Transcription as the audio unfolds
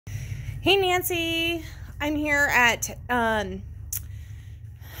Hey Nancy, I'm here at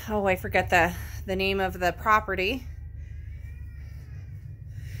oh, I forget the name of the property.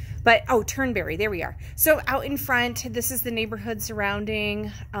 But oh, Turnberry, there we are. So out in front, this is the neighborhood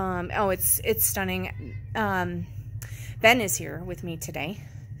surrounding. Oh, it's stunning. Ben is here with me today,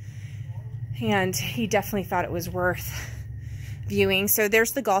 and he definitely thought it was worth viewing. So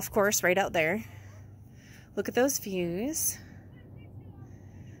there's the golf course right out there. Look at those views.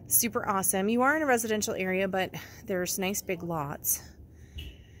 Super awesome. You are in a residential area, but there's nice big lots.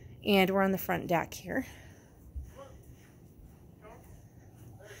 And we're on the front deck here.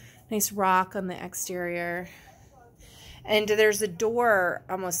 Nice rock on the exterior. And there's a door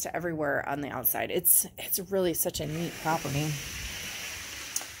almost to everywhere on the outside. It's really such a neat property.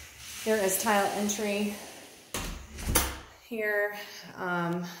 There is tile entry here.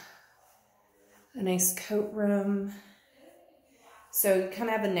 A nice coat room. So you kind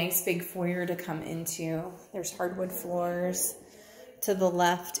of have a nice big foyer to come into. There's hardwood floors. To the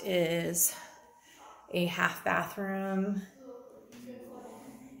left is a half bathroom.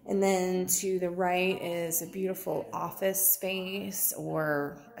 And then to the right is a beautiful office space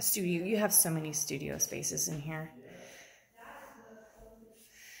or a studio. You have so many studio spaces in here.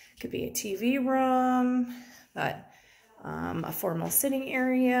 Could be a TV room, but a formal sitting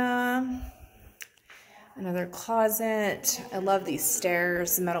area. Another closet. I love these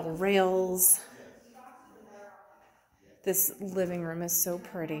stairs, metal rails. This living room is so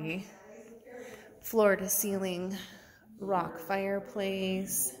pretty. Floor to ceiling rock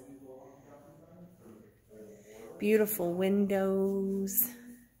fireplace. Beautiful windows.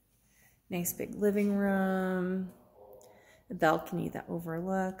 Nice big living room. A balcony that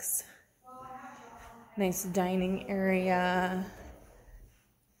overlooks. Nice dining area.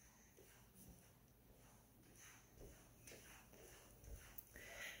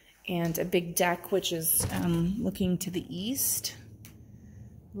 And a big deck, which is looking to the east.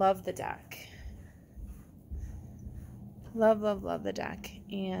 Love the deck. Love, love, love the deck.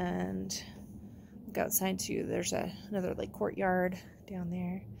 And look outside too. There's another like courtyard down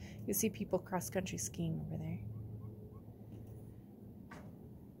there. You see people cross-country skiing over there.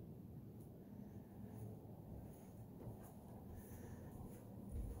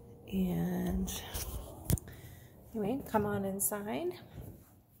 And anyway, come on inside.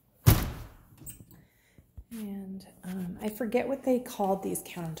 And I forget what they called these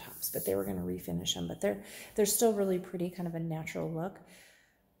countertops, but they were going to refinish them. But they're still really pretty, kind of a natural look.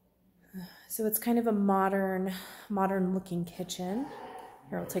 So it's kind of a modern looking kitchen.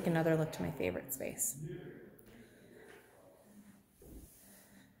 Here, I'll take another look to my favorite space.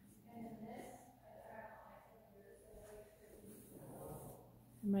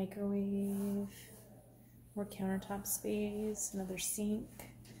 Microwave, more countertop space, another sink.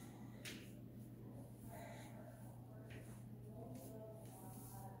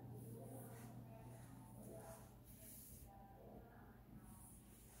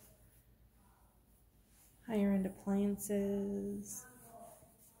 Higher end appliances.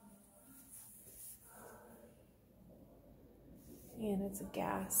 And it's a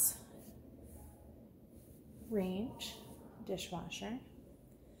gas range, dishwasher.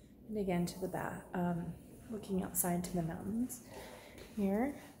 And again to the back, looking outside to the mountains.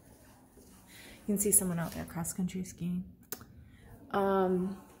 Here, you can see someone out there cross-country skiing.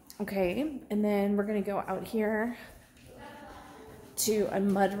 Okay, and then we're gonna go out here to a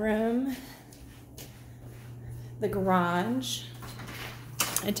mudroom. The garage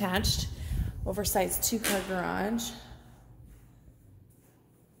attached, oversized 2-car garage.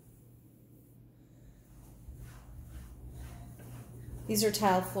 These are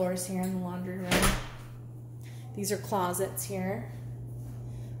tile floors here in the laundry room. These are closets here.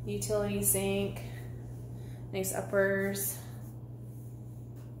 Utility sink, nice uppers,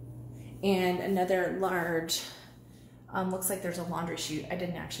 and another large, looks like there's a laundry chute. I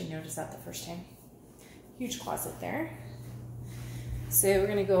didn't actually notice that the first time. Huge closet there. So we're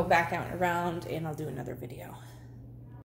gonna go back out and around and I'll do another video.